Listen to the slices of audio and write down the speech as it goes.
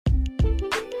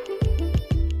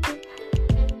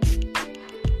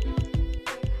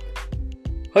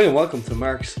Hi and welcome to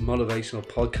Mark's Motivational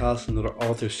Podcast, another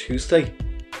Authors Tuesday.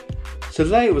 So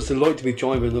today it was a delight to be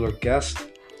joined by another guest,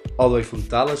 all the way from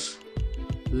Dallas,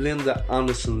 Linda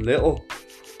Anderson Little.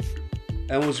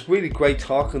 And it was really great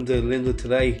talking to Linda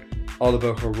today, all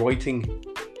about her writing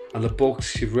and the books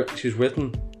she's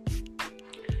written.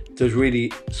 There's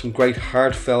really some great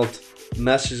heartfelt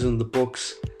messages in the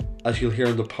books, as you'll hear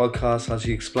in the podcast as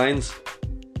she explains.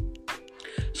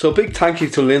 So a big thank you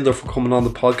to Linda for coming on the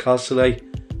podcast today.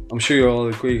 I'm sure you all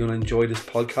agree you're going to enjoy this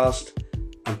podcast,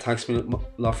 and thanks a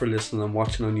lot for listening and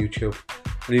watching on YouTube.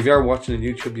 And if you are watching on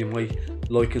YouTube, you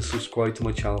might like and subscribe to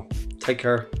my channel. Take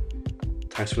care.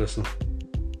 Thanks for listening.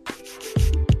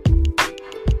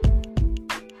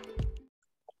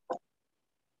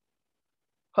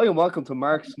 Hi and welcome to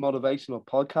Mark's Motivational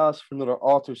Podcast for another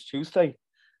Authors Tuesday.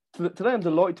 Today I'm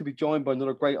delighted to be joined by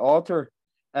another great author,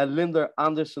 Linda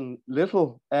Anderson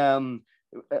Little.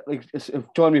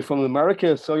 Joined me from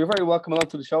America. So you're very welcome on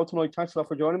to the show tonight. Thanks a lot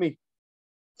for joining me.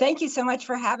 Thank you so much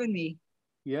for having me.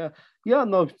 Yeah,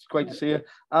 no, it's great to see you.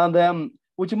 And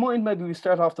would you mind maybe we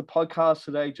start off the podcast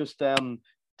today just to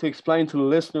explain to the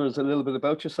listeners a little bit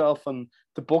about yourself, and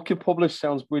the book you published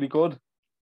sounds really good.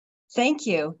 Thank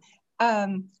you.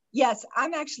 Yes,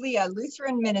 I'm actually a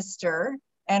Lutheran minister,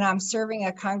 and I'm serving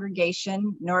a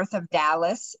congregation north of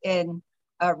Dallas in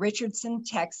Richardson,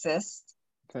 Texas.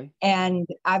 Okay. And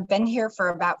I've been here for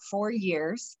about 4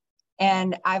 years,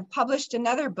 and I've published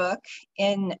another book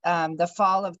in the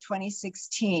fall of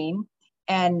 2016.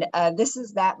 And this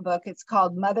is that book. It's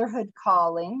called Motherhood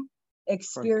Calling,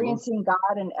 Experiencing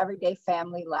God in Everyday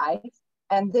Family Life.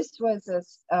 And this was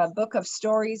a book of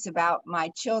stories about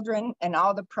my children and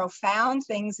all the profound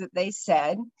things that they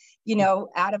said, you know,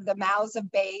 out of the mouths of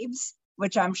babes,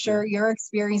 which I'm sure you're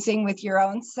experiencing with your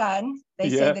own son. They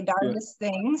say the darndest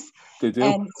things. They do.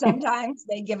 And sometimes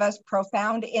they give us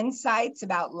profound insights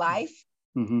about life,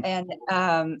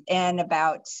 and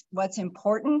about what's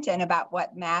important and about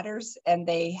what matters. And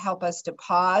they help us to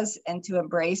pause and to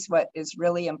embrace what is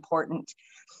really important.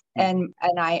 And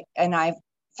I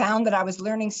found that I was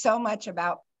learning so much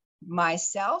about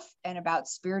myself and about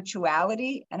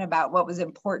spirituality and about what was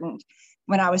important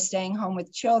when I was staying home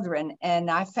with children. And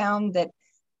I found that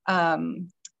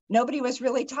nobody was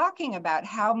really talking about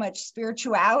how much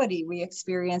spirituality we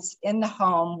experience in the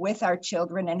home with our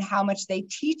children, and how much they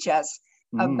teach us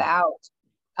about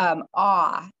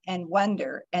awe and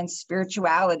wonder and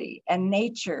spirituality and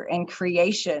nature and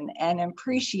creation, and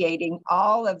appreciating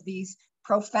all of these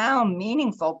profound,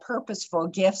 meaningful, purposeful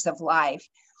gifts of life.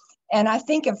 And I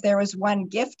think if there was one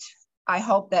gift I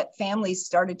hope that families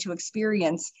started to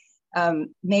experience,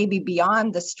 maybe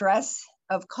beyond the stress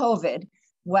of COVID,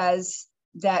 was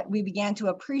that we began to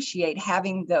appreciate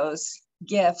having those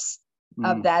gifts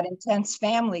of that intense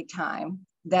family time,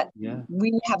 that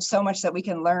we have so much that we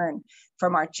can learn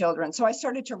from our children. So I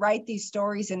started to write these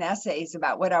stories and essays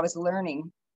about what I was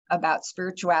learning about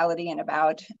spirituality and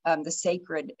about the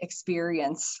sacred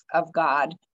experience of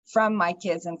God from my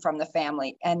kids and from the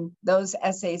family. And those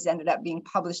essays ended up being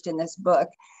published in this book.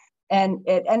 And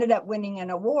it ended up winning an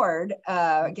award,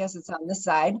 I guess it's on this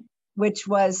side, which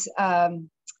was,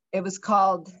 it was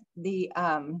called the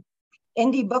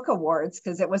Indie Book Awards,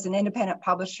 because it was an independent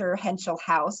publisher, Henschel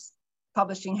House,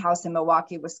 publishing house in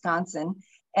Milwaukee, Wisconsin.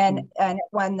 And it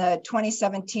won the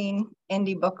 2017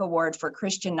 Indie Book Award for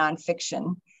Christian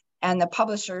Nonfiction. And the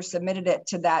publisher submitted it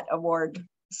to that award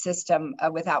system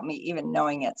without me even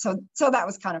knowing it. So that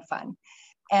was kind of fun.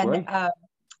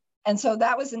 And so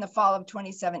that was in the fall of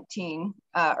 2017,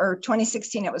 or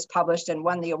 2016, it was published, and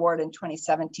won the award in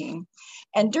 2017.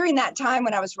 And during that time,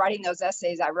 when I was writing those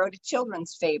essays, I wrote a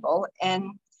children's fable, and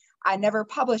I never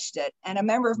published it. And a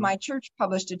member of my church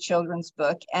published a children's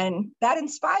book, and that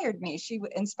inspired me. She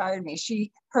inspired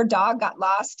me. Her dog got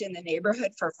lost in the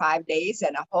neighborhood for 5 days,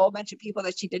 and a whole bunch of people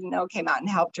that she didn't know came out and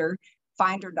helped her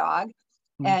find her dog.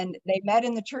 And they met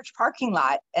in the church parking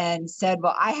lot and said,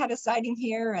 well, I had a sighting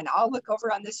here, and I'll look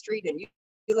over on this street, and you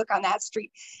look on that street.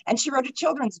 And she wrote a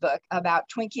children's book about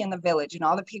Twinkie and the Village and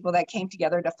all the people that came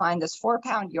together to find this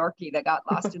 4-pound Yorkie that got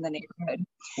lost in the neighborhood.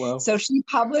 Wow. So she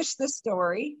published the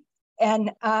story, and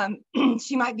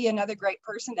she might be another great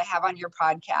person to have on your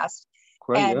podcast.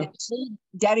 Great, she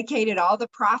dedicated all the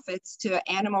profits to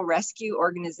animal rescue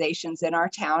organizations in our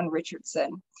town,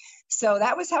 Richardson. So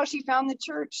that was how she found the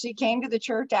church. She came to the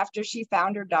church after she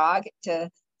found her dog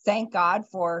to thank God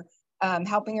for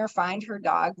helping her find her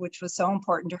dog, which was so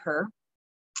important to her.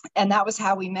 And that was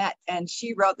how we met. And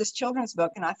she wrote this children's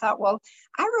book. And I thought, well,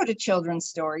 I wrote a children's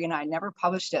story and I never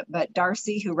published it. But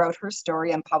Darcy, who wrote her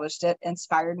story and published it,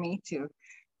 inspired me to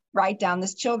write down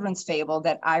this children's fable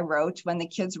that I wrote when the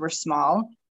kids were small.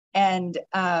 And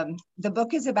the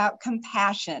book is about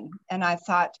compassion. And I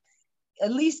thought,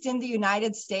 at least in the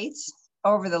United States,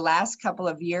 over the last couple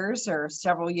of years or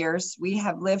several years, we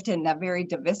have lived in a very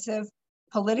divisive,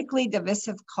 politically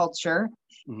divisive culture.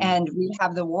 Mm-hmm. And we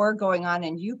have the war going on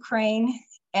in Ukraine.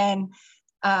 And,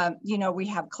 we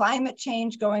have climate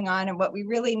change going on. And what we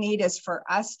really need is for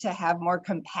us to have more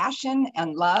compassion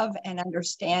and love and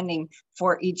understanding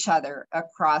for each other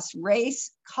across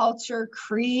race, culture,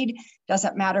 creed.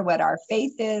 Doesn't matter what our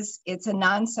faith is. It's a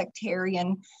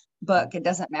non-sectarian book. It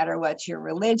doesn't matter what your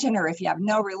religion or if you have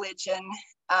no religion,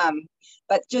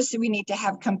 but just we need to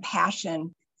have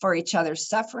compassion for each other's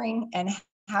suffering and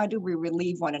how do we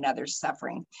relieve one another's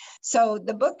suffering. So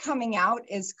the book coming out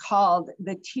is called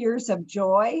The Tears of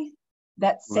Joy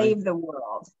That Save the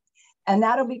World. And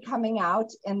that'll be coming out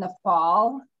in the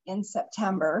fall in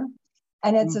September.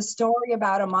 And it's a story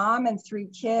about a mom and 3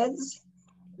 kids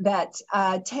that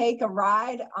take a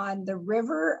ride on the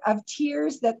river of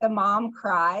tears that the mom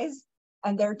cries,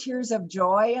 and they're tears of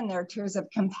joy and they're tears of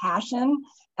compassion.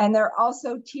 And they're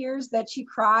also tears that she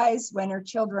cries when her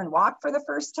children walk for the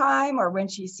first time or when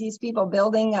she sees people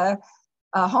building a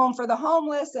home for the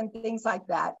homeless and things like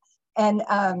that. And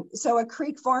so a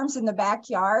creek forms in the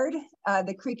backyard,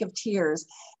 the Creek of Tears.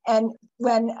 And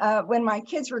when my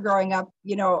kids were growing up,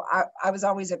 I was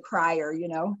always a crier,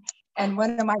 and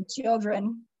one of my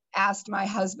children asked my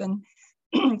husband,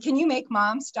 can you make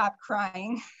mom stop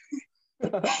crying?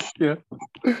 Yeah.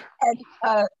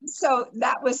 And so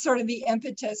that was sort of the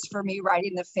impetus for me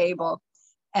writing the fable.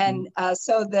 And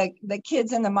so the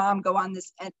kids and the mom go on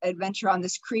this adventure on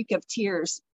this Creek of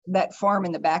Tears that form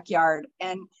in the backyard.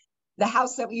 And the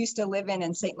house that we used to live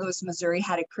in St. Louis, Missouri,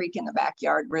 had a creek in the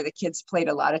backyard where the kids played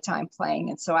a lot of time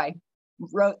playing. And so I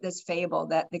wrote this fable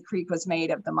that the creek was made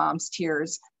of the mom's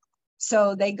tears.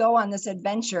 So they go on this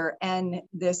adventure, and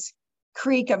this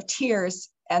Creek of Tears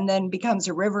and then becomes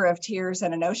a river of tears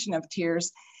and an ocean of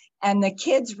tears. And the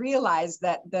kids realize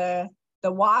that the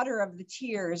water of the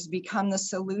tears become the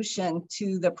solution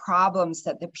to the problems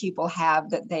that the people have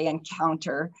that they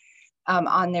encounter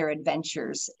on their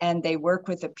adventures. And they work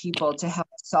with the people to help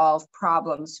solve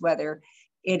problems, whether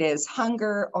it is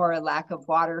hunger or a lack of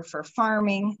water for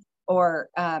farming or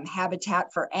habitat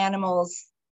for animals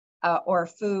or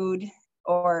food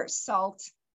or salt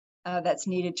that's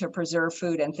needed to preserve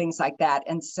food and things like that.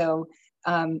 And so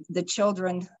the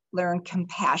children learn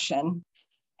compassion,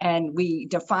 and we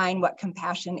define what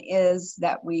compassion is,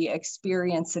 that we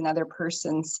experience another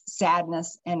person's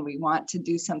sadness and we want to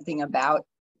do something about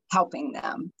helping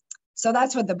them. So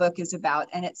that's what the book is about.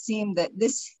 And it seemed that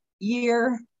this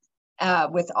year,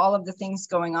 with all of the things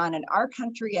going on in our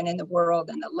country and in the world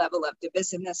and the level of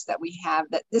divisiveness that we have,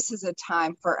 that this is a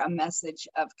time for a message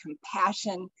of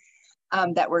compassion,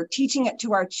 that we're teaching it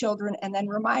to our children and then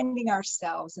reminding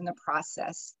ourselves in the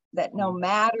process that no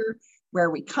matter where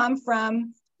we come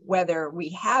from, whether we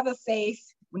have a faith,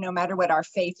 no matter what our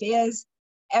faith is,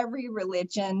 every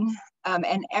religion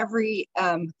and every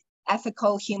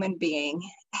ethical human being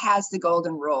has the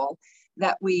golden rule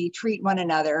that we treat one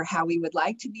another how we would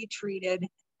like to be treated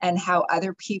and how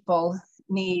other people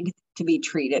need to be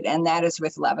treated. And that is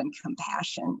with love and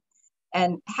compassion.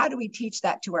 And how do we teach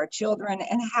that to our children?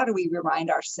 And how do we remind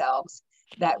ourselves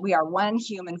that we are one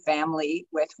human family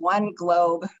with one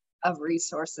globe of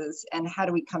resources? And how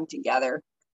do we come together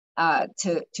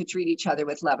to treat each other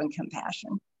with love and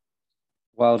compassion?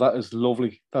 Wow, that is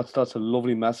lovely. That's a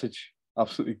lovely message.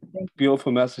 Absolutely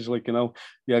beautiful message.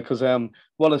 Because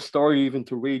what a story even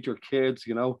to read your kids.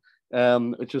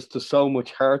 It's just there's so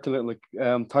much heart in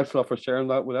it. Thanks a lot for sharing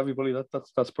that with everybody.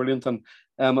 That's brilliant. And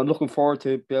I'm looking forward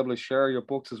to be able to share your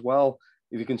books as well.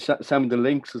 If you can send me the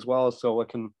links as well, so I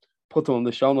can put them on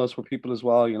the show notes for people as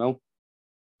well.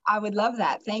 I would love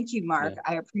that. Thank you, Mark. Yeah.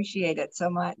 I appreciate it so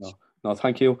much. No,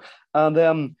 thank you.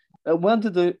 And when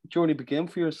did the journey begin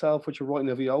for yourself with your writing?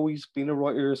 Have you always been a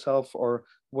writer yourself, or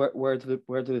where did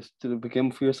it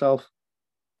begin for yourself?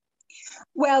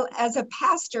 Well, as a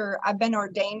pastor, I've been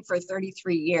ordained for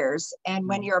 33 years. And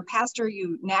when you're a pastor,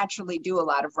 you naturally do a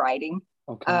lot of writing.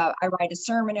 Okay. I write a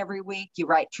sermon every week. You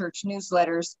write church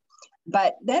newsletters.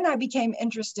 But then I became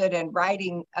interested in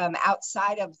writing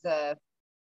outside of the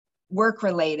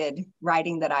work-related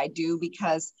writing that I do,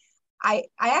 because I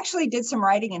actually did some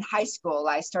writing in high school.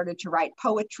 I started to write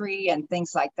poetry and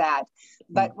things like that.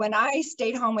 But when I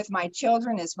stayed home with my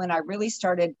children is when I really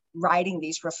started writing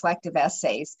these reflective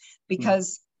essays,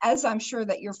 because as I'm sure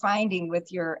that you're finding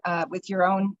with your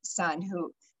own son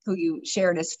who you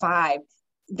shared as 5,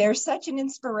 they're such an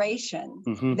inspiration.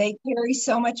 Mm-hmm. They carry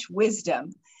so much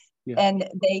wisdom, and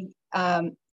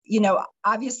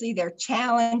obviously they're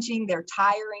challenging, they're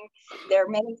tiring, they're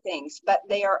many things, but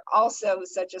they are also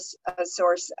such a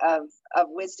source of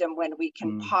wisdom when we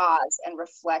can pause and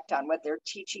reflect on what they're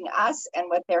teaching us and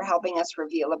what they're helping us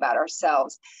reveal about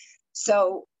ourselves.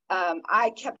 So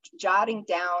I kept jotting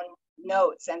down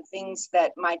notes and things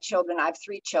that my children, I have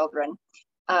 3 children,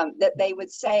 that they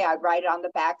would say. I'd write it on the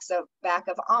back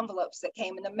of envelopes that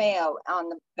came in the mail, on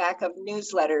the back of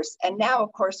newsletters. And now,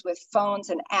 of course, with phones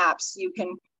and apps,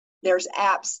 there's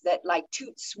apps that like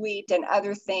Toot Sweet and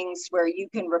other things where you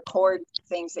can record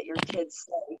things that your kids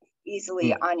say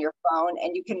easily on your phone,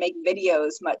 and you can make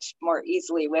videos much more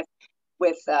easily with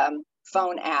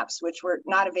phone apps, which were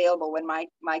not available when my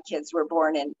kids were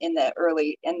born in the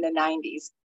 90s.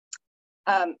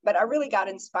 But I really got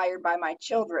inspired by my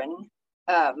children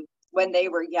when they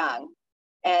were young.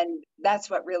 And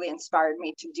that's what really inspired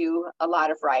me to do a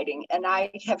lot of writing. And I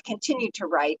have continued to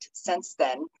write since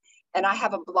then. And I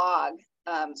have a blog,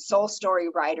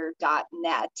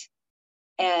 soulstorywriter.net.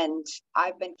 And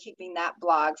I've been keeping that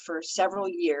blog for several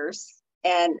years.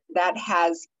 And that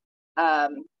has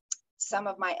some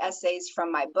of my essays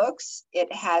from my books.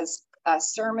 It has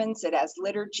sermons, it has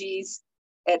liturgies.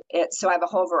 So I have a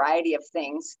whole variety of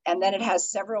things. And then it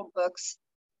has several books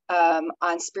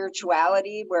on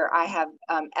spirituality, where I have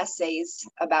essays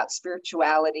about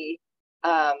spirituality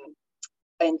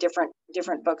in different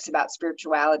books about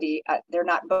spirituality. They're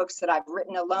not books that I've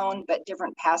written alone, but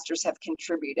different pastors have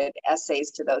contributed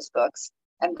essays to those books.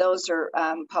 And those are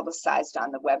publicized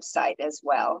on the website as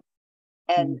well.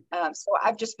 And so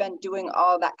I've just been doing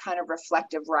all that kind of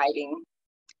reflective writing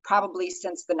probably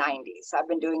since the 90s. I've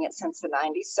been doing it since the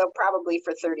 90s, so probably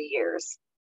for 30 years.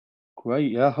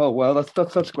 Great, yeah. Oh, well,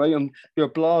 that's great. And your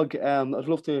blog, I'd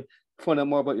love to find out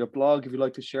more about your blog. If you'd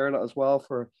like to share that as well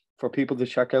for people to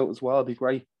check out as well, it'd be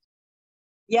great.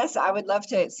 Yes, I would love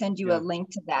to send you a link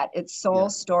to that. It's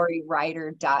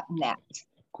soulstorywriter.net.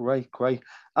 Great.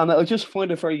 And I just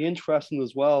find it very interesting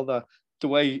as well that the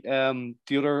way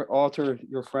the other author,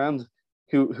 your friend,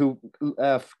 who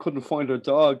couldn't find her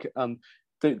dog, and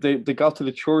they got to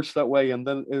the church that way, and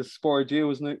then it inspired you.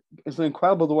 Isn't it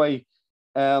incredible the way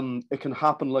it can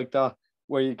happen like that,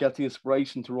 where you get the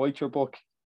inspiration to write your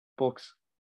books?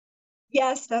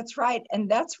 Yes, that's right.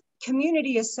 And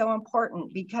community is so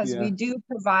important, because we do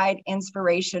provide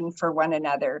inspiration for one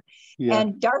another.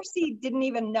 And Darcy didn't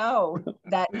even know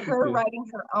that her writing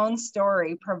her own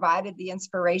story provided the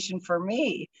inspiration for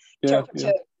me to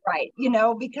write,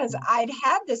 because I'd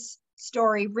had this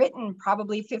story written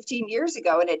probably 15 years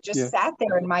ago, and it just sat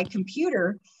there in my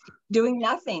computer doing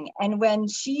nothing. And when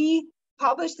she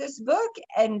published this book,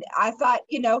 and I thought,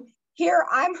 here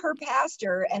I'm her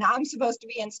pastor and I'm supposed to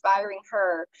be inspiring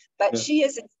her, but she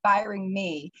is inspiring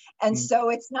me. And so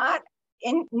it's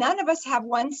none of us have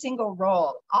one single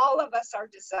role. All of us are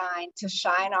designed to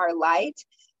shine our light,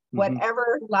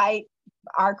 whatever light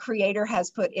our Creator has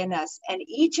put in us. And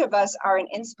each of us are an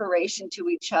inspiration to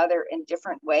each other in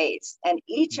different ways. And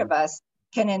each of us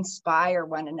can inspire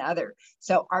one another.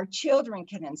 So our children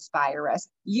can inspire us.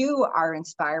 You are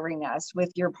inspiring us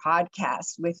with your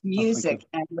podcast, with music,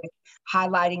 and with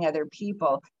highlighting other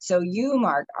people. So you,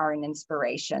 Mark, are an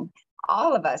inspiration.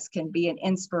 All of us can be an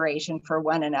inspiration for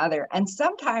one another. And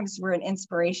sometimes we're an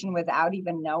inspiration without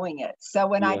even knowing it. So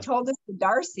when I told this to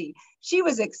Darcy, she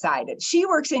was excited. She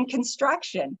works in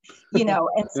construction,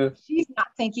 and so she's not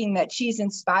thinking that she's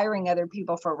inspiring other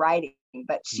people for writing,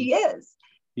 but she is,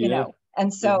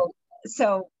 And so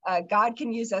God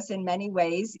can use us in many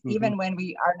ways, even when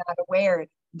we are not aware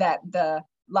that the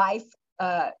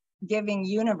life-giving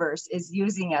universe is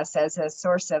using us as a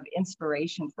source of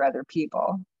inspiration for other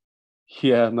people.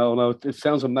 Yeah, no, it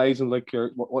sounds amazing. Like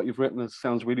what you've written, it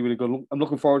sounds really, really good. I'm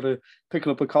looking forward to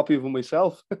picking up a copy of it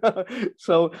myself.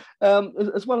 So,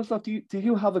 as well as that, do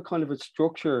you have a kind of a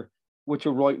structure with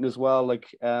your writing as well? Like,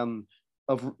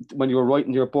 of when you were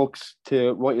writing your books,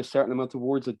 to write a certain amount of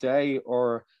words a day,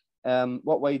 or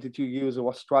what way did you use, or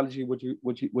what strategy would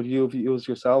you have used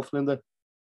yourself, Linda?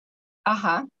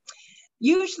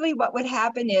 Usually what would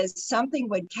happen is something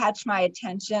would catch my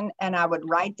attention and I would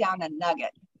write down a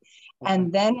nugget.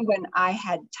 And then when I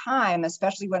had time,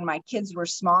 especially when my kids were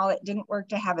small, it didn't work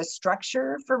to have a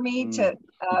structure for me to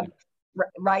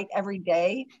write every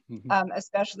day,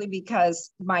 especially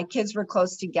because my kids were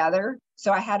close together.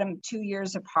 So I had them 2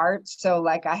 years apart. So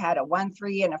like I had a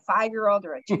 1-3 and a 5-year-old,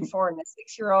 or a 2-4 and a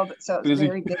 6-year-old. So it was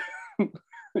very big.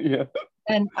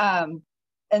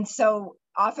 And so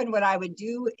often what I would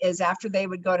do is, after they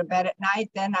would go to bed at night,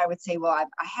 then I would say, well, I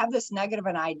have this nugget of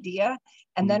an idea.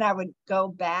 And then I would go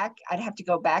back. I'd have to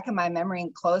go back in my memory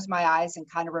and close my eyes and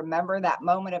kind of remember that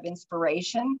moment of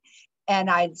inspiration. and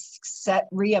I'd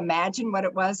reimagine what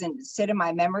it was and sit in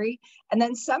my memory. And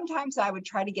then sometimes I would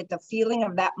try to get the feeling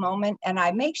of that moment, and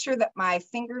I make sure that my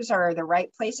fingers are the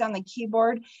right place on the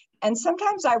keyboard. And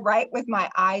sometimes I write with my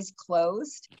eyes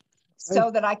closed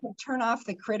so that I can turn off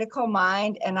the critical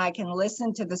mind and I can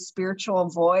listen to the spiritual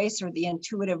voice or the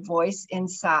intuitive voice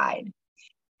inside.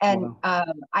 And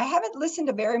I haven't listened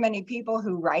to very many people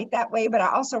who write that way, but I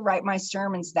also write my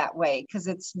sermons that way because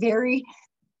it's very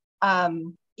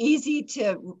easy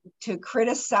to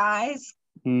criticize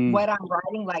what I'm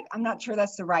writing. Like, I'm not sure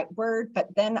that's the right word, but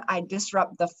then I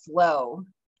disrupt the flow.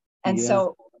 And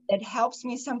so it helps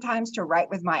me sometimes to write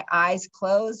with my eyes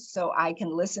closed so I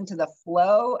can listen to the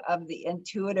flow of the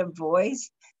intuitive voice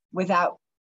without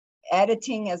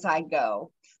editing as I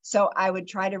go. So I would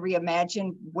try to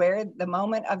reimagine where the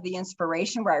moment of the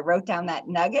inspiration where I wrote down that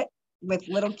nugget with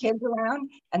little kids around,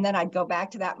 and then I'd go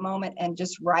back to that moment and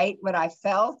just write what I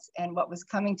felt and what was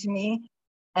coming to me.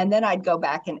 And then I'd go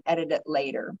back and edit it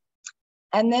later.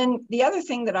 And then the other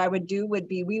thing that I would do would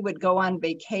be, we would go on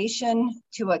vacation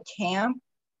to a camp.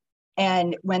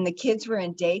 And when the kids were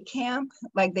in day camp,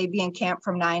 like they'd be in camp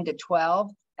from 9 to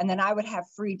 12, and then I would have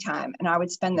free time, and I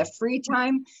would spend the free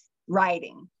time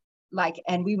writing.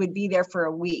 And we would be there for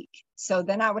a week. So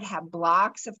then I would have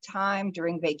blocks of time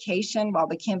during vacation while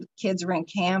the kids were in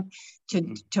camp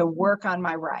to work on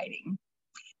my writing.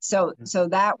 So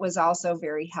that was also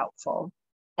very helpful.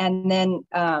 And then,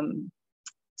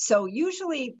 so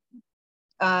usually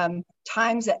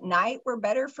times at night were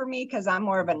better for me because I'm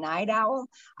more of a night owl.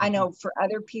 I know for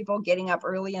other people, getting up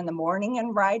early in the morning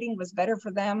and writing was better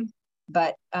for them,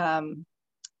 but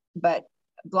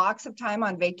blocks of time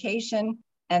on vacation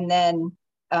and then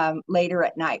later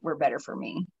at night were better for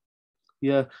me.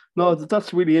 Yeah, no,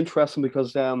 that's really interesting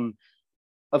because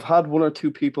I've had one or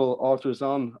two people, authors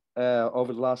on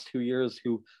over the last 2 years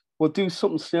who will do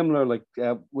something similar, like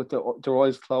with their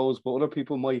eyes closed, but other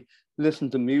people might listen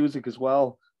to music as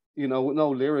well, you know, with no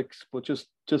lyrics, but just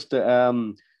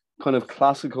the kind of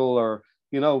classical, or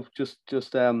you know, just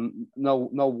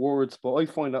no words. But I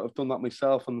find that I've done that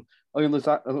myself, and I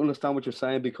understand what you're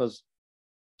saying, because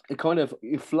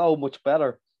you flow much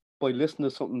better by listening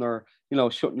to something, or you know,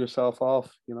 shutting yourself off,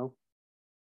 you know.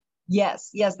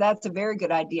 Yes, that's a very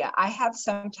good idea. I have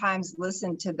sometimes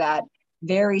listened to that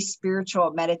very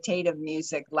spiritual meditative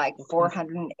music, like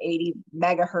 480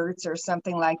 megahertz or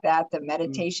something like that, the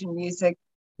meditation music.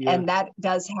 And that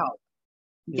does help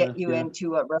get you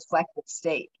into a reflective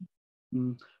state.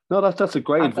 No, that's a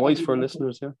great advice for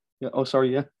listeners. Yeah. Oh,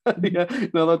 sorry. Yeah. Yeah.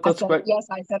 No, that's great. Yes,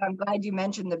 I said, I'm glad you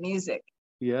mentioned the music.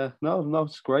 Yeah. No,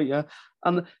 it's great. Yeah.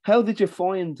 And how did you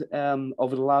find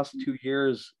over the last 2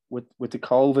 years with the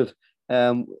COVID,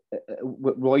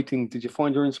 with writing? Did you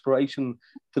find your inspiration,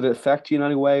 did it affect you in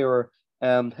any way, or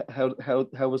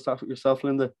how was that for yourself,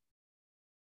 Linda?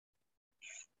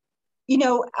 You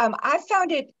know, I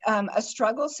found it a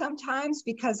struggle sometimes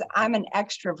because I'm an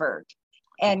extrovert,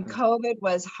 and COVID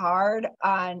was hard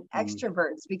on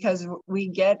extroverts because we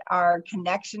get our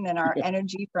connection and our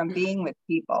energy from being with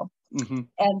people.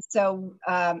 And so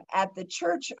at the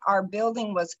church, our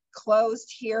building was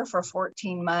closed here for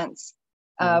 14 months.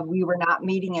 We were not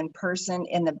meeting in person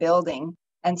in the building.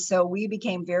 And so we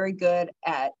became very good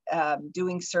at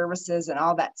doing services and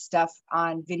all that stuff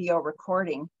on video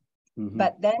recording.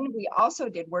 But then we also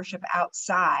did worship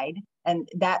outside, and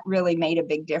that really made a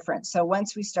big difference. So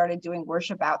once we started doing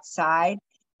worship outside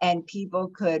and people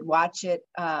could watch it,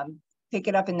 pick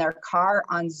it up in their car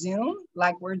on Zoom,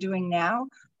 like we're doing now,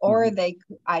 or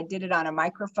I did it on a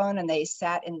microphone and they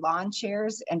sat in lawn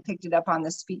chairs and picked it up on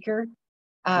the speaker.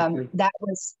 That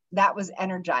was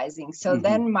energizing. So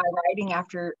then my writing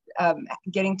after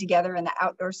getting together in the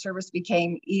outdoor service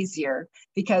became easier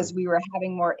because we were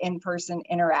having more in-person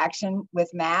interaction with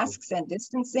masks and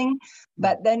distancing.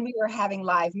 But then we were having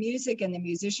live music, and the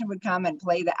musician would come and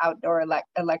play the outdoor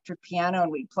electric piano,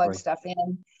 and we'd plug stuff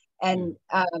in. And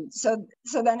so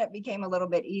then it became a little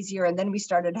bit easier. And then we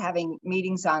started having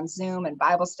meetings on Zoom and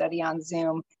Bible study on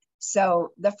Zoom. So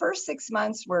the first 6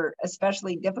 months were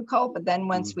especially difficult, but then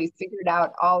once we figured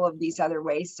out all of these other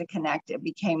ways to connect, it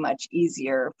became much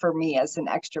easier for me as an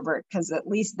extrovert, because at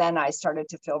least then I started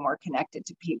to feel more connected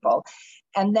to people.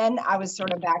 And then I was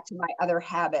sort of back to my other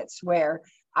habits where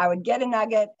I would get a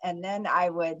nugget and then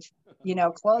I would,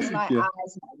 close my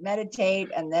eyes and meditate,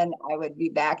 and then I would be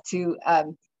back to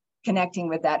connecting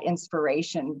with that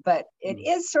inspiration. But it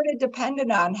is sort of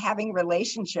dependent on having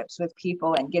relationships with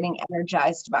people and getting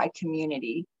energized by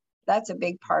community. That's a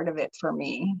big part of it for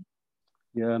me.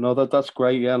 Yeah, no, that's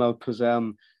great. Yeah, no, because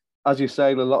as you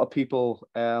say, a lot of people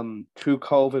through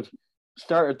COVID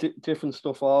started different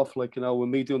stuff off, like, you know, with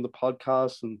me doing the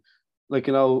podcast, and like,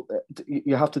 you know,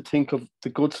 you have to think of the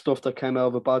good stuff that came out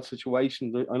of a bad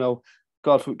situation. I know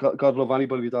God love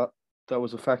anybody that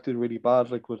was affected really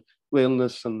bad, like with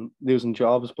illness and losing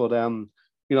jobs, but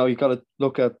you know, you got to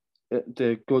look at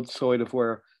the good side of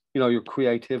where, you know, your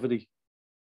creativity.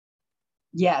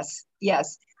 Yes,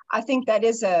 yes. I think that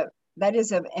is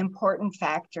an important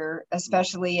factor,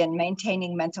 especially in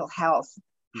maintaining mental health.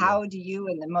 How do you,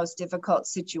 in the most difficult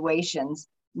situations,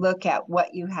 look at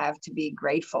what you have to be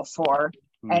grateful for?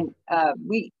 And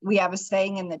we have a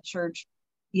saying in the church,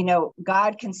 you know,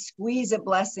 God can squeeze a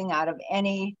blessing out of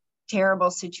any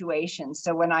terrible situation.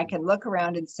 So when I can look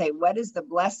around and say, what is the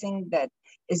blessing that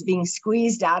is being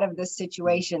squeezed out of this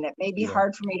situation? It may be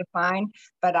hard for me to find,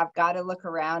 but I've got to look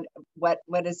around. What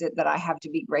is it that I have to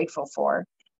be grateful for?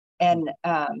 And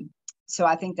so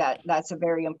I think that that's a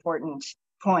very important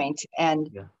point. And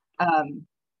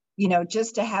you know,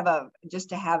 just to have a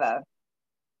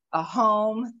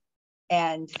home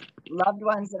and loved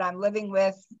ones that I'm living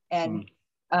with. And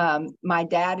my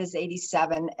dad is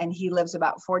 87 and he lives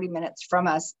about 40 minutes from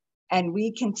us. And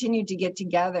we continue to get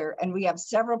together, and we have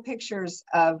several pictures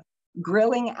of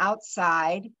grilling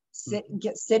outside,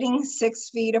 sitting 6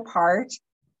 feet apart.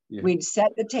 We'd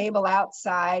set the table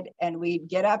outside, and we'd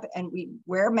get up and we'd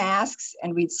wear masks,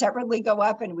 and we'd separately go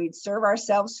up and we'd serve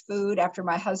ourselves food after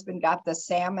my husband got the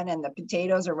salmon and the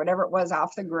potatoes or whatever it was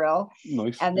off the grill.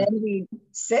 Nice. And then we'd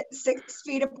sit 6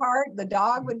 feet apart. The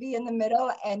dog would be in the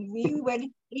middle, and we would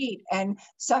eat. And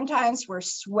sometimes we're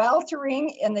sweltering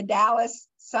in the Dallas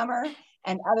summer,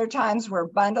 and other times we're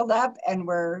bundled up and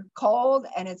we're cold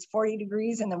and it's 40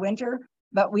 degrees in the winter.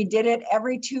 But we did it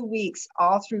every 2 weeks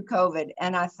all through COVID.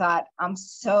 And I thought, I'm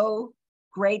so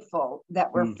grateful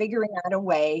that we're figuring out a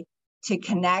way to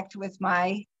connect with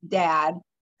my dad,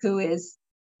 who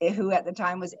at the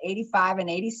time was 85 and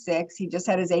 86. He just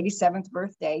had his 87th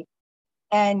birthday.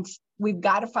 And we've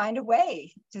got to find a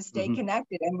way to stay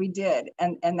connected. And we did.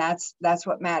 And that's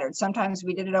what mattered. Sometimes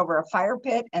we did it over a fire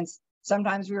pit, and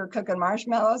sometimes we were cooking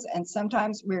marshmallows, and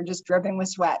sometimes we were just dripping with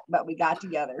sweat, but we got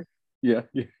together. Yeah,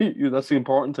 that's the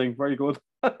important thing. Very good.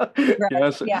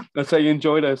 Right. Let's say you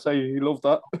enjoyed it. Let's say you loved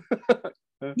that.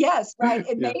 Yes, right.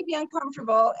 It may be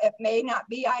uncomfortable. It may not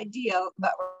be ideal,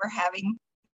 but we're having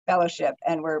fellowship,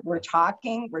 and we're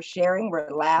talking, we're sharing,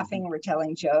 we're laughing, we're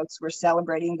telling jokes, we're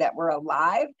celebrating that we're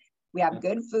alive. We have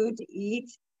good food to eat,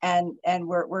 and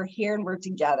we're here and we're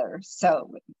together.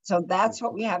 So that's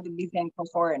what we have to be thankful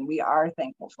for, and we are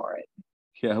thankful for it.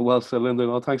 Yeah, well said, Linda.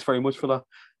 Well, thanks very much for that.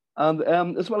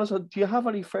 And as well as that, do you have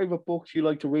any favorite books you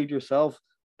like to read yourself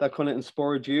that kind of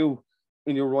inspired you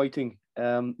in your writing,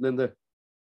 Linda?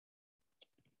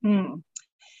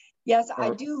 Yes, I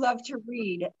do love to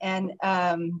read, and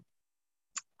I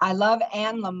love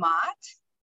Anne Lamott,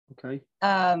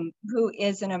 who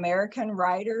is an American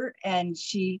writer, and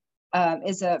she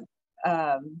is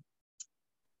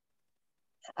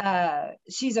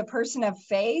she's a person of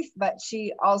faith, but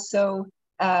she also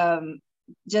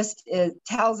just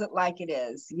tells it like it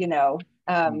is, you know.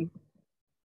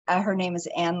 Her name is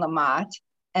Anne Lamott,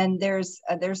 and there's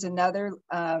another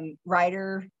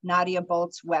writer, Nadia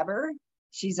Bolz-Weber.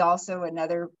 She's also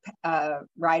another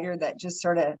writer that just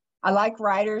sort of, I like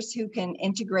writers who can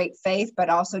integrate faith, but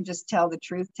also just tell the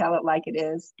truth, tell it like it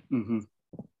is.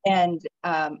 And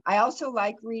I also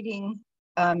like reading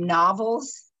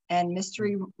novels and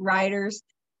mystery writers.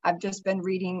 I've just been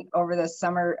reading over the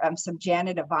summer some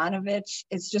Janet Ivanovich.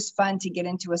 It's just fun to get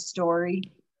into a story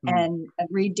and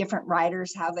read different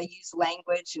writers, how they use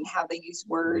language and how they use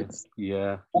words.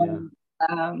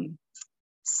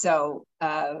 So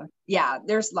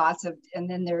there's lots of, and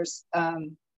then there's,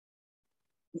 of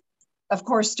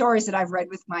course, stories that I've read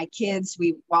with my kids.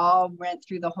 We all went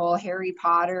through the whole Harry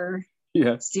Potter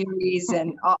series,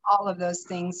 and all of those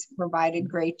things provided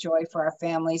great joy for our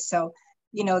family. So,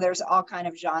 you know, there's all kind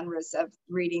of genres of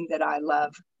reading that I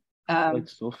love. Great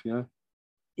stuff,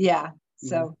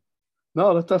 So.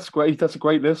 No, that's great. That's a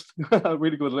great list. A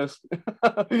really good list.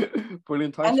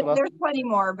 Brilliant. Thanks for that. There's plenty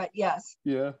more, but yes.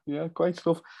 Yeah, great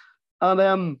stuff.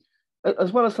 And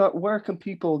as well as that, where can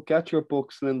people get your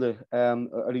books, Linda?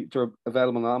 Are they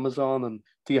available on Amazon, and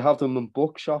do you have them in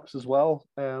bookshops as well?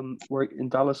 Where in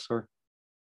Dallas or?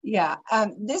 Yeah,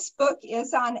 this book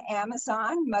is on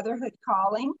Amazon, Motherhood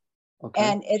Calling,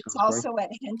 and it's also at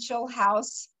Henschel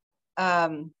House.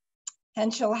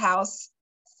 Henschel House.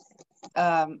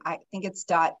 I think it's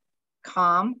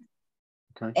 .com,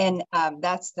 and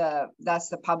that's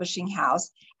the publishing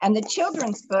house. And the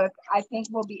children's book, I think,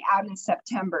 will be out in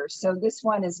September. So this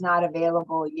one is not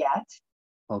available yet.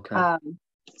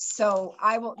 So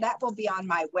that will be on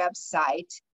my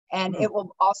website, and it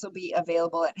will also be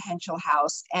available at Henschel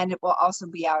House, and it will also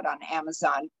be out on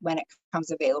Amazon when it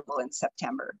comes available in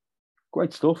September.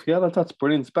 Great stuff. Yeah, that's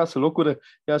brilliant. Best of luck with it.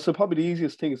 Yeah, so probably the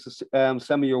easiest thing is to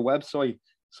send me your website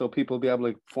so people will be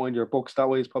able to find your books that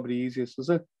way. Is probably the easiest, is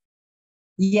it?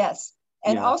 Yes.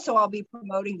 And also I'll be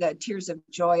promoting the Tears of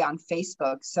Joy on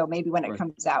Facebook. So maybe when it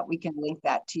comes out, we can link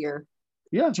that to your,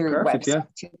 perfect. website Yeah.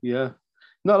 too. Yeah.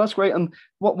 No, that's great. And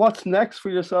what's next for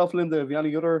yourself, Linda? Have you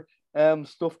any other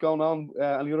stuff going on?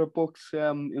 Any other books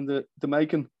in the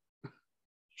making?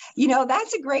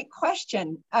 That's a great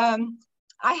question.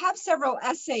 I have several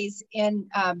essays in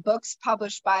books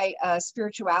published by a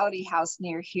spirituality house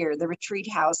near here, the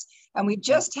Retreat House. And we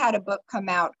just had a book come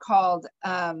out called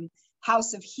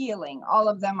House of Healing. All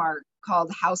of them are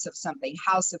called House of something: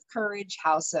 House of Courage,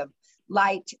 House of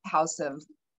Light, House of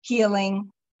Healing.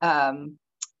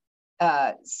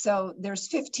 So there's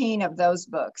 15 of those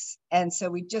books. And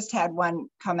so we just had one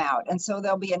come out. And so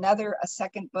there'll be a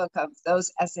second book of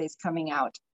those essays coming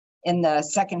out in the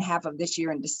second half of this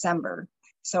year in December.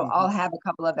 So I'll have a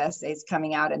couple of essays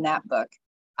coming out in that book.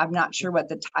 I'm not sure what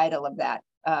the title of that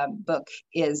book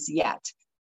is yet.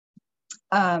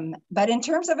 But in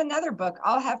terms of another book,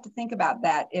 I'll have to think about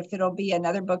that, if it'll be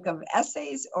another book of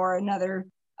essays or another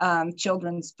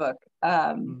children's book.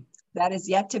 That is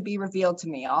yet to be revealed to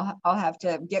me. I'll have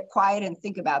to get quiet and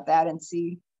think about that and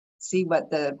see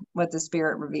what the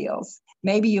Spirit reveals.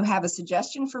 Maybe you have a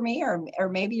suggestion for me, or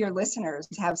maybe your listeners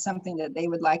have something that they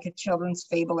would like a children's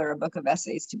fable or a book of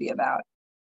essays to be about.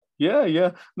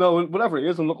 Yeah. No, whatever it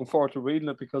is, I'm looking forward to reading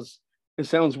it because it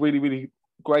sounds really, really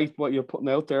great what you're putting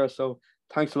out there. So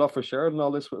thanks a lot for sharing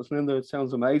all this with us, Linda. It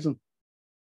sounds amazing.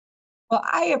 Well,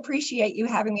 I appreciate you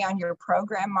having me on your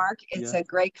program, Mark. It's a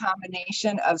great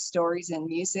combination of stories and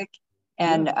music,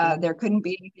 and there couldn't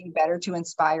be anything better to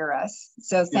inspire us.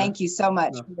 So thank you so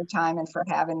much for your time and for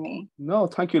having me. No,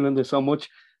 thank you, Linda, so much.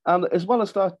 And as well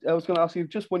as that, I was going to ask you,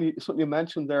 just when something you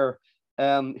mentioned there,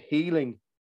 healing.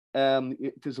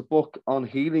 There's a book on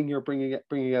healing you're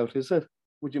bringing out, is it?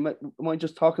 Would you mind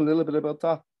just talking a little bit about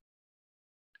that?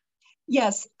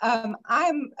 Yes,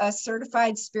 I'm a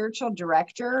certified spiritual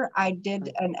director. I did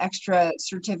an extra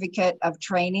certificate of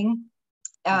training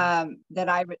that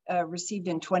I received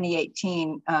in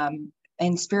 2018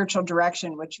 in spiritual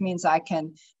direction, which means I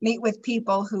can meet with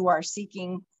people who are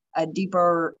seeking a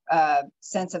deeper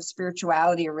sense of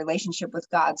spirituality or relationship with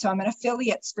God. So I'm an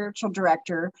affiliate spiritual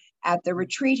director at the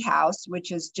Retreat House,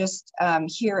 which is just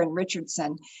here in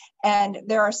Richardson. And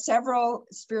there are several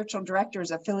spiritual directors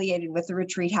affiliated with the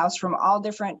Retreat House from all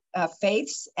different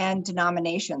faiths and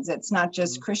denominations. It's not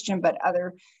just Christian, but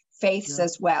other faiths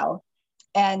as well.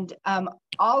 And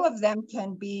all of them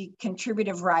can be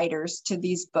contributive writers to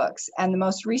these books. And the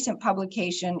most recent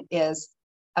publication is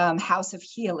House of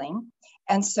Healing.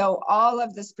 And so all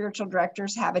of the spiritual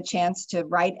directors have a chance to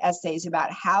write essays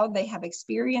about how they have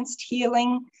experienced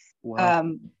healing,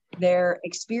 their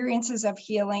experiences of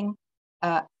healing,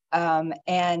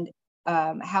 and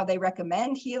how they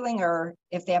recommend healing, or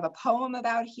if they have a poem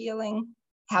about healing,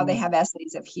 how they have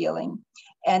essays of healing.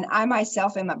 And I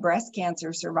myself am a breast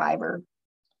cancer survivor.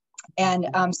 And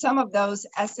some of those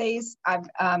essays I've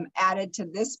added to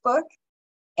this book.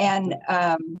 And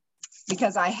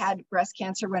because I had breast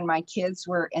cancer when my kids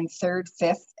were in 3rd,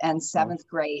 5th, and 7th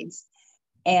grades.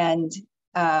 And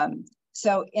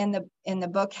so in the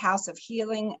book House of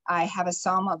Healing, I have a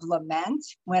psalm of lament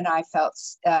when I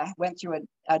went through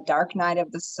a dark night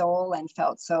of the soul and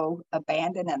felt so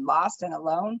abandoned and lost and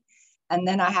alone. And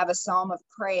then I have a psalm of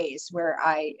praise where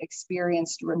I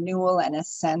experienced renewal and a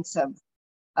sense of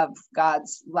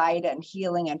God's light and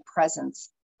healing and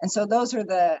presence. And so those are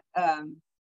the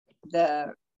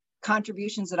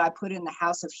contributions that I put in the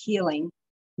House of Healing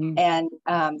and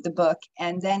the book.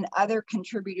 And then other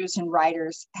contributors and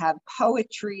writers have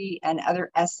poetry and other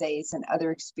essays and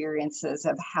other experiences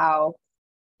of how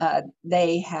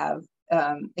they have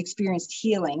experienced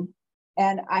healing.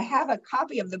 And I have a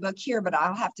copy of the book here, but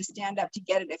I'll have to stand up to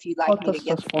get it if you'd like me to get it.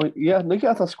 That's fine. Yeah,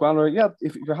 that's grand. Yeah,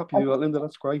 if you're happy to do that, Linda,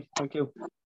 that's great. Thank you.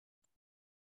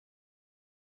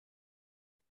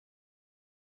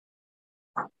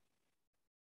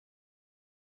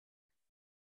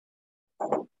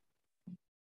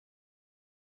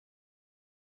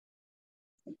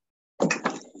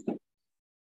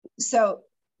 So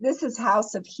this is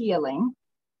House of Healing.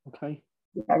 Okay.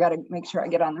 I got to make sure I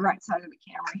get on the right side of the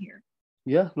camera here.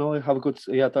 Yeah, no, I have a good,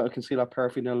 I can see that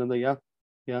perfect now, Linda.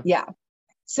 Yeah.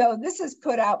 So this is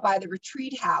put out by the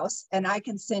Retreat House, and I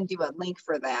can send you a link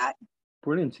for that.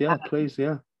 Brilliant. Yeah, please.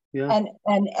 Yeah. Yeah.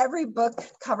 And every book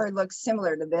cover looks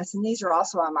similar to this. And these are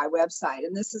also on my website.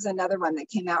 And this is another one that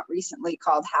came out recently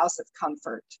called House of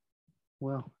Comfort.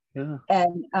 Wow. Yeah.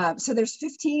 And so there's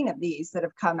 15 of these that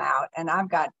have come out, and I've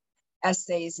got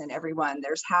essays in every one.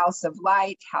 There's House of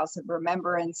Light, House of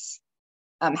Remembrance,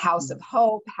 House of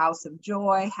Hope, House of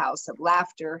Joy, House of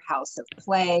Laughter, House of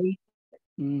Play.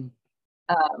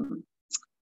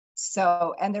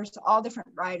 So, and there's all different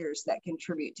writers that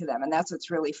contribute to them. And that's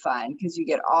what's really fun, because you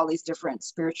get all these different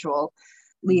spiritual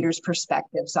leaders'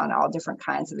 perspectives on all different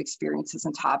kinds of experiences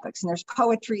and topics. And there's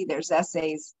poetry, there's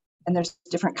essays, and there's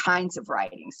different kinds of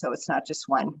writing. So it's not just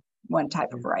one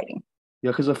type of writing. Yeah,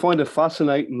 because I find it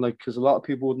fascinating, like, because a lot of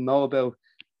people wouldn't know about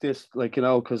this, like, you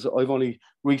know, because I've only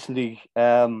recently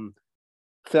found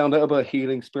out about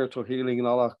healing, spiritual healing and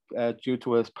all that due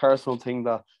to a personal thing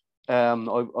that I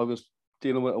was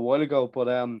dealing with a while ago. But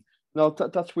no,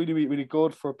 that's really, really, really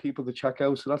good for people to check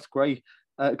out. So that's great.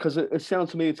 Because it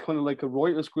sounds to me it's kind of like a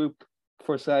writers group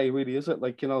per se, really, is it?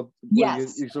 Like, you know,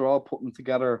 yes, you're all putting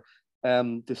together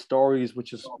the stories,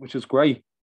 which is great.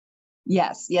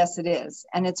 Yes, it is.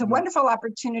 And it's a wonderful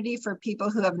opportunity for people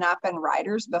who have not been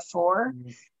writers before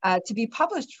to be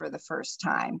published for the first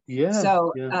time. Yeah.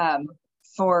 So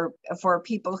for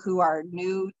people who are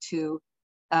new to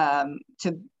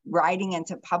writing and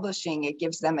to publishing, it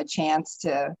gives them a chance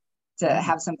to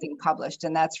have something published.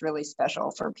 And that's really special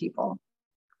for people.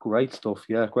 Great stuff.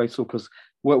 Yeah, great stuff. Because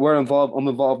I'm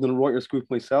involved in a writers group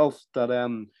myself that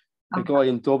a guy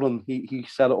in Dublin, he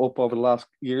set it up over the last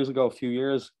a few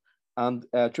years. And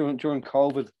during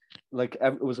COVID, like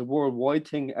it was a worldwide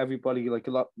thing. Everybody, like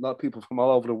a lot of people from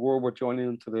all over the world were joining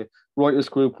into the writers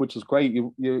group, which is great.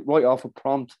 You write off a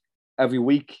prompt every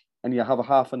week, and you have a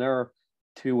half an hour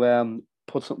to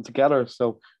put something together.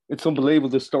 So it's unbelievable,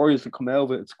 the stories that come out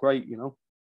of it. It's great, you know.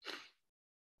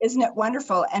 Isn't it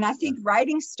wonderful? And I think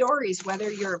writing stories, whether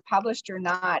you're published or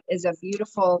not, is a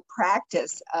beautiful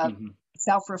practice of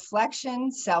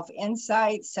self-reflection,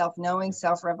 self-insight, self-knowing,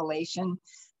 self-revelation.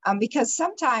 Because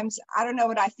sometimes I don't know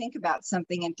what I think about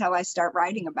something until I start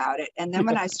writing about it. And then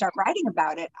when I start writing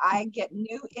about it, I get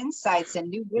new insights and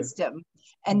new wisdom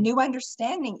and new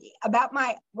understanding about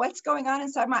what's going on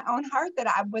inside my own heart that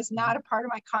I was not a part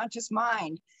of my conscious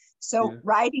mind. So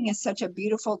writing is such a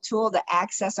beautiful tool to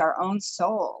access our own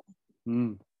soul.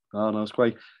 Oh, no, it's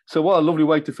great. So what a lovely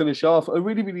way to finish off. I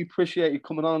really, really appreciate you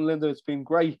coming on, Linda. It's been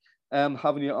great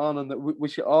having you on, and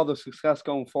wish you all the success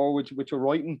going forward with your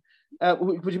writing.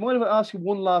 Would you mind if I ask you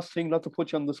one last thing, not to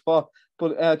put you on the spot,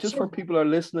 but just for people who are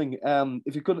listening,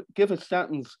 if you could give a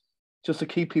sentence just to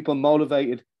keep people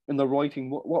motivated in their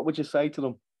writing, what would you say to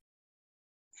them?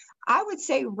 I would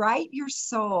say write your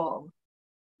soul.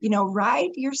 You know,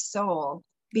 write your soul,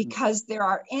 because there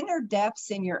are inner depths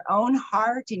in your own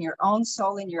heart, in your own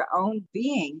soul, in your own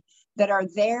being that are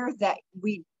there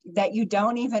that you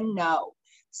don't even know.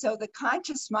 So the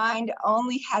conscious mind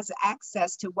only has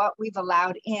access to what we've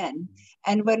allowed in.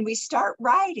 And when we start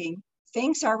writing,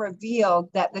 things are revealed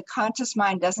that the conscious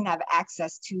mind doesn't have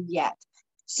access to yet.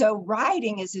 So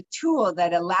writing is a tool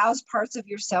that allows parts of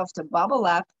yourself to bubble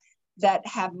up that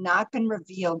have not been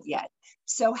revealed yet.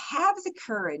 So have the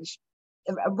courage.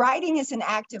 Writing is an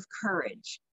act of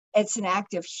courage. It's an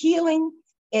act of healing.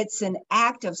 It's an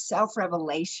act of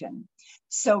self-revelation.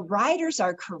 So writers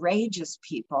are courageous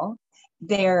people.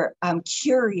 They're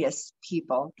curious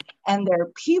people, and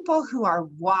they're people who are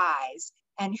wise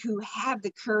and who have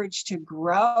the courage to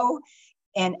grow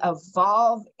and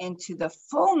evolve into the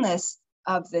fullness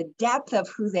of the depth of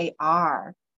who they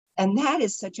are. And that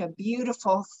is such a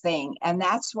beautiful thing. And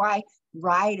that's why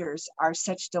writers are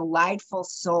such delightful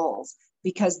souls,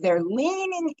 because they're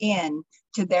leaning in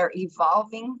to their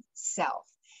evolving self.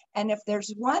 And if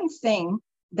there's one thing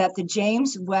that the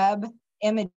James Webb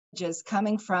images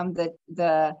coming from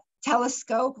the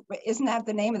telescope, isn't that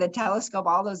the name of the telescope?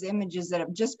 All those images that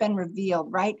have just been revealed,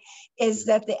 right? Is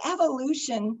that the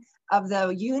evolution of the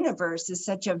universe is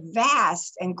such a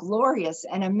vast and glorious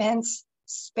and immense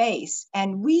space.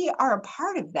 And we are a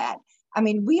part of that. I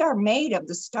mean, we are made of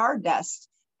the stardust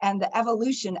and the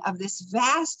evolution of this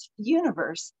vast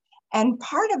universe. And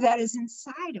part of that is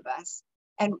inside of us.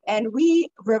 And we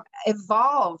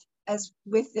evolve as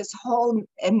with this whole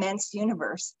immense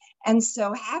universe. And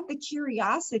so have the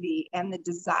curiosity and the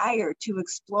desire to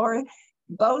explore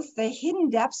both the hidden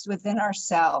depths within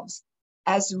ourselves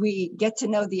as we get to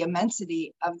know the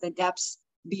immensity of the depths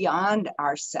beyond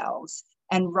ourselves.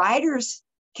 And writers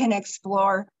can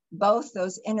explore both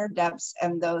those inner depths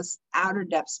and those outer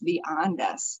depths beyond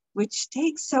us, which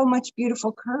takes so much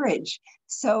beautiful courage.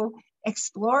 So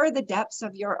explore the depths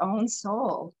of your own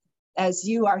soul as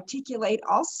you articulate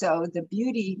also the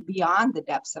beauty beyond the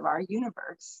depths of our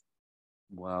universe.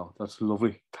 Wow, that's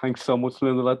lovely. Thanks so much,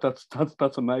 Linda. That's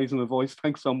amazing advice.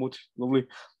 Thanks so much. Lovely.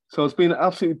 So it's been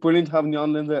absolutely brilliant having you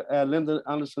on, Linda. Linda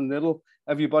Anderson-Little,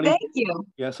 everybody. Thank you.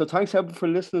 Yeah, so thanks everyone for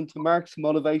listening to Mark's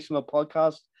Motivational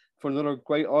Podcast for another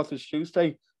great Authors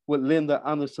Tuesday with Linda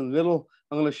Anderson-Little.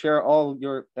 I'm going to share all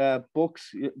your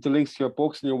books, the links to your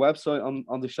books and your website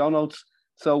on the show notes.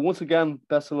 So once again,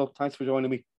 best of luck. Thanks for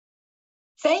joining me.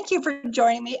 Thank you for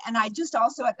joining me. And I just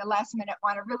also at the last minute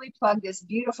want to really plug this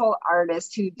beautiful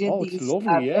artist who did these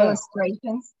lovely,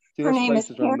 illustrations. Her name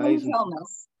is Karen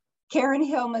Hilmes,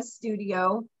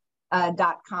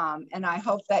 KarenHilmesStudio.com. And I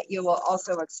hope that you will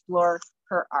also explore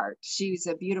her art. She's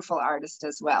a beautiful artist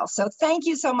as well. So thank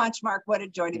you so much, Mark. What a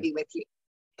joy to be with you.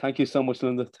 Thank you so much,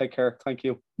 Linda. Take care. Thank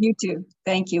you. You too.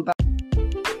 Thank you. Bye.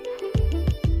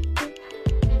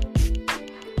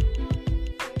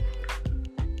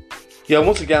 Yeah,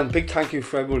 once again, big thank you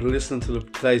for everyone listening to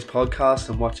today's podcast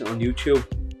and watching on YouTube.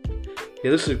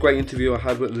 Yeah, this is a great interview I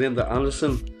had with Linda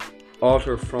Anderson,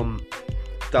 author from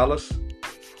Dallas.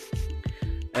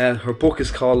 Her book is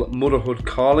called Motherhood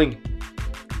Calling,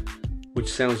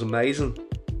 which sounds amazing.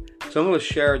 So I'm going to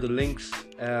share the links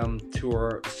to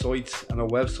her sites and her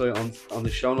website on the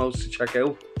show notes to check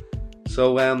out.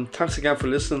 So thanks again for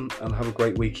listening and have a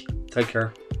great week. Take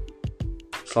care.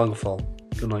 Slán go fóill.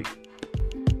 Good night.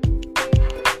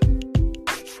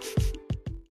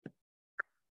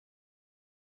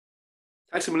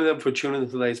 Thanks a million for tuning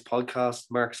into today's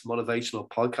podcast, Mark's Motivational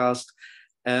Podcast.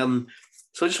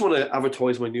 So I just want to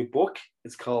advertise my new book.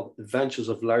 It's called Adventures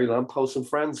of Larry Lamppost and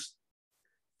Friends.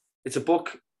 It's a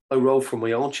book I wrote for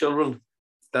my own children,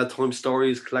 bedtime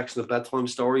stories, collection of bedtime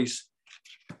stories,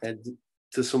 and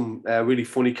to some really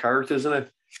funny characters in it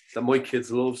that my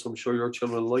kids love, so I'm sure your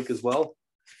children like as well.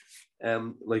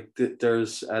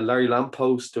 There's Larry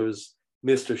Lamppost, there's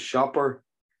Mr. Shopper,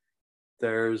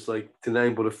 there's to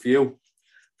name but a few.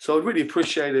 So I'd really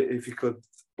appreciate it if you could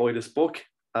buy this book,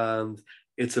 and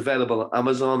it's available on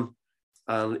Amazon,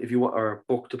 and if you want our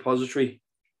book depository,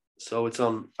 so it's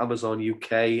on Amazon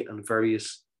UK and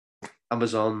various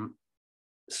Amazon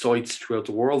sites throughout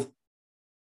the world.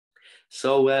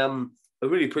 So I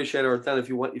really appreciate it. Then if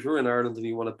you're in Ireland and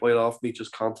you want to buy it off me,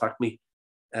 just contact me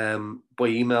by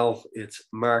email. It's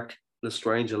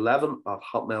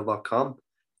marklestrange11@hotmail.com.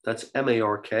 That's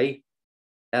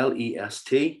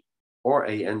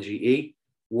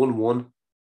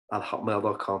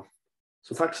MarkLestrange11@hotmail.com.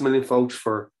 So thanks a million, folks,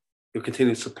 for your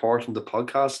continued support on the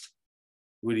podcast.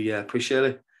 Really appreciate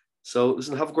it. So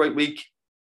listen, have a great week.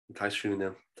 And thanks for tuning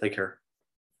in. Take care.